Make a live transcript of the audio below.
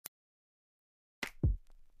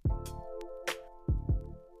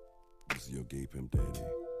gay pimp daddy,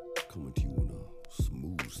 coming to you in a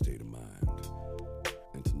smooth state of mind.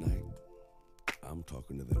 And tonight, I'm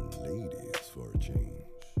talking to them ladies for a change.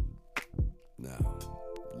 Now,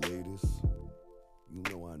 ladies, you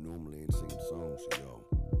know I normally ain't singing songs to y'all,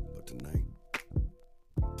 but tonight,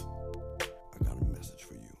 I got a message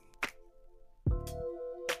for you.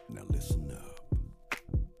 Now listen up.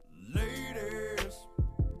 Ladies,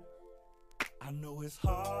 I know it's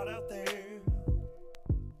hard out there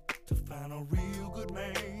to find a real good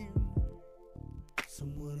man,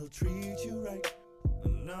 someone who'll treat you right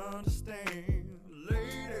and understand.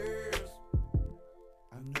 Ladies,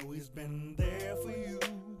 I know he's been there for you,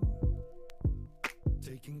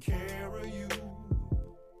 taking care of you,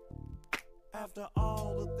 after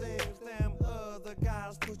all the things them other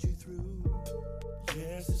guys put you through.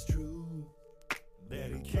 Yes, it's true that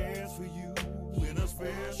he cares for you in a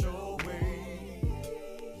special way.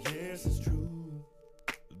 Yes, it's true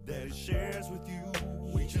that he shares with you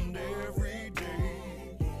each and every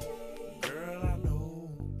day. Girl, I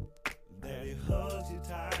know that he hugs you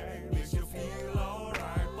tight, makes you feel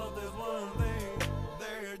alright, but there's one thing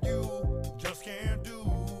that you just can't do.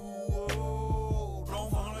 Oh,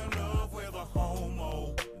 don't fall in love with a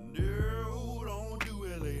homo. No, don't do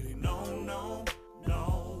it, lady. No, no,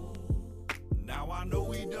 no. Now I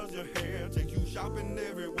know he does your hair, takes you shopping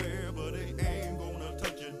everywhere, but he ain't gonna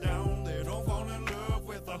touch you down there. Don't fall in love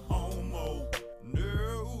with a homo.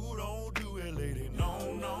 No, don't do it, lady.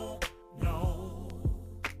 No, no, no.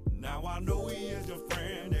 Now I know he is your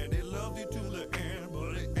friend and he loves you to the end,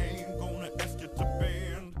 but he ain't gonna ask you to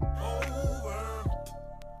bend over.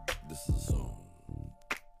 This is a song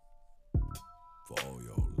for all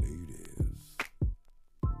y'all ladies.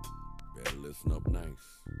 Better listen up nice,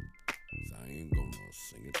 'cause I ain't gonna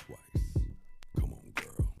sing it twice. Come on,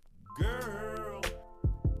 girl. Girl,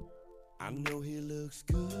 I know he looks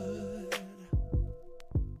good,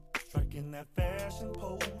 striking that fashion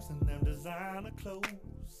pose and them designer clothes,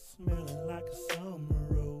 smelling like a summer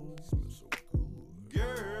rose. Smells so good.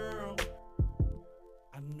 Girl,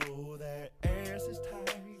 I know that ass is tight,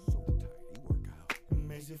 So tight, he work out. it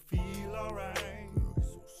makes you feel alright, Girl, he's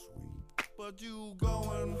so sweet. but you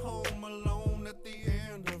going home alone at the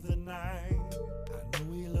end of the night. I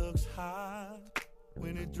know he looks hot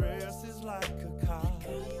when he dresses like a cop.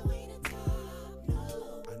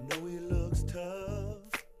 I know he looks tough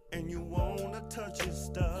and you wanna touch his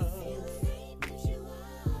stuff.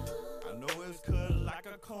 I know it's cut like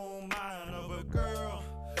a coal miner, but girl,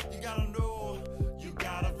 you gotta know you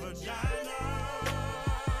got a vagina.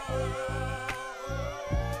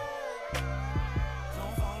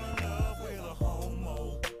 Don't fall in love with a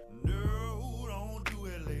homo. No, don't do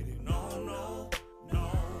it, lady. No, no,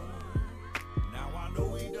 no. Now I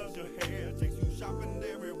know he does your hair, takes you shopping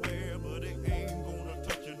everywhere, but it ain't gonna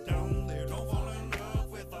touch you down there. Don't fall in love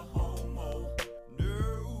with a homo.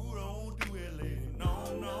 No, don't do it, lady. No,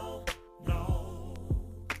 no, no.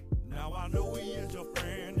 Now I know he is your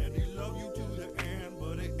friend and he love you to the end,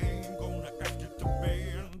 but it ain't gonna ask you to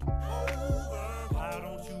bend over. Why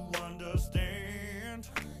don't you understand?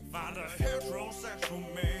 Find a heterosexual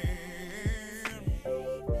man.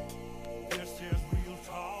 This is real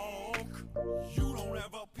talk. You don't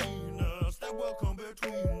have a penis that will come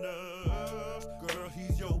between us. Girl,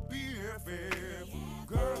 he's your BFF.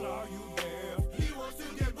 Girl, are you deaf? He wants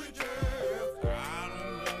to get with Jeff. I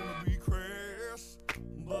don't wanna be crass,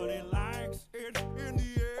 but he likes it in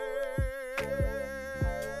the air.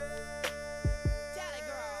 Daddy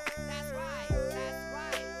girl, that's right,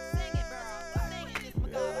 sing it, girl, sing it, Miss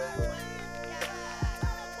McGovern.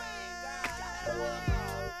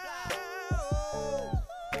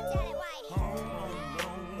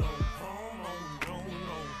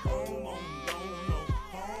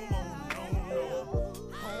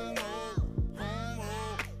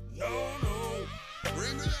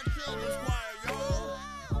 Bring me that children's choir, y'all.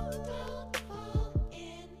 Don't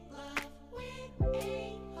fall in love with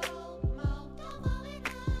a homo. Don't fall in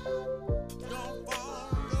love. Don't fall,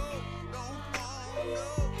 no, don't fall, no.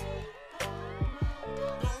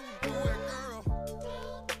 Don't do it, girl.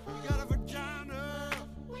 Don't You got a vagina.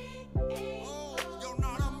 with a Oh, you're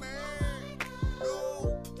not a man. No,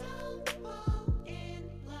 Don't fall in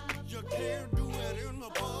love. you can't do it in the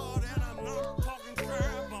bud, and I'm not talking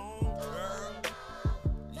strap on, girl.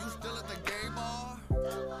 You still at the gay bar?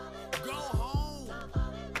 Go home.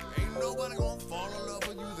 Ain't nobody gonna fall in love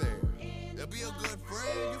with you there. They'll be a good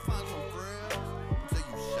friend. You find some friends. Take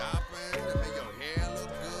you shopping. They make your hair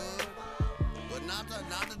look good. But not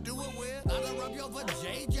to do it with. Not to rub your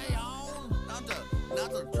vajayjay on. Not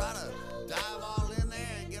to try to dive all in there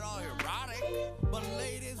and get all erotic. But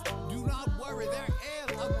ladies, do not worry. There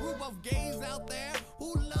is a group of gays out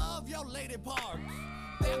lady parts.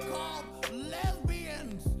 They're called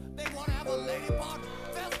lesbians. They want to have a lady part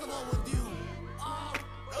festival with you. Oh,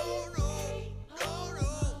 no.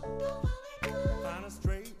 Find a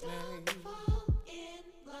straight name, Fall in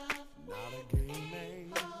love not a with gay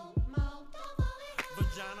name. Homo. Don't fall in love.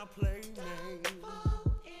 Vagina play name, Fall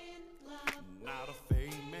in love not a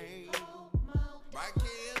fake name. Homo. Right,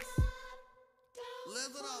 kids?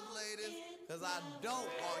 Listen up, ladies, because I don't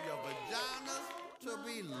want your vaginas to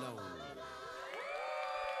be lonely.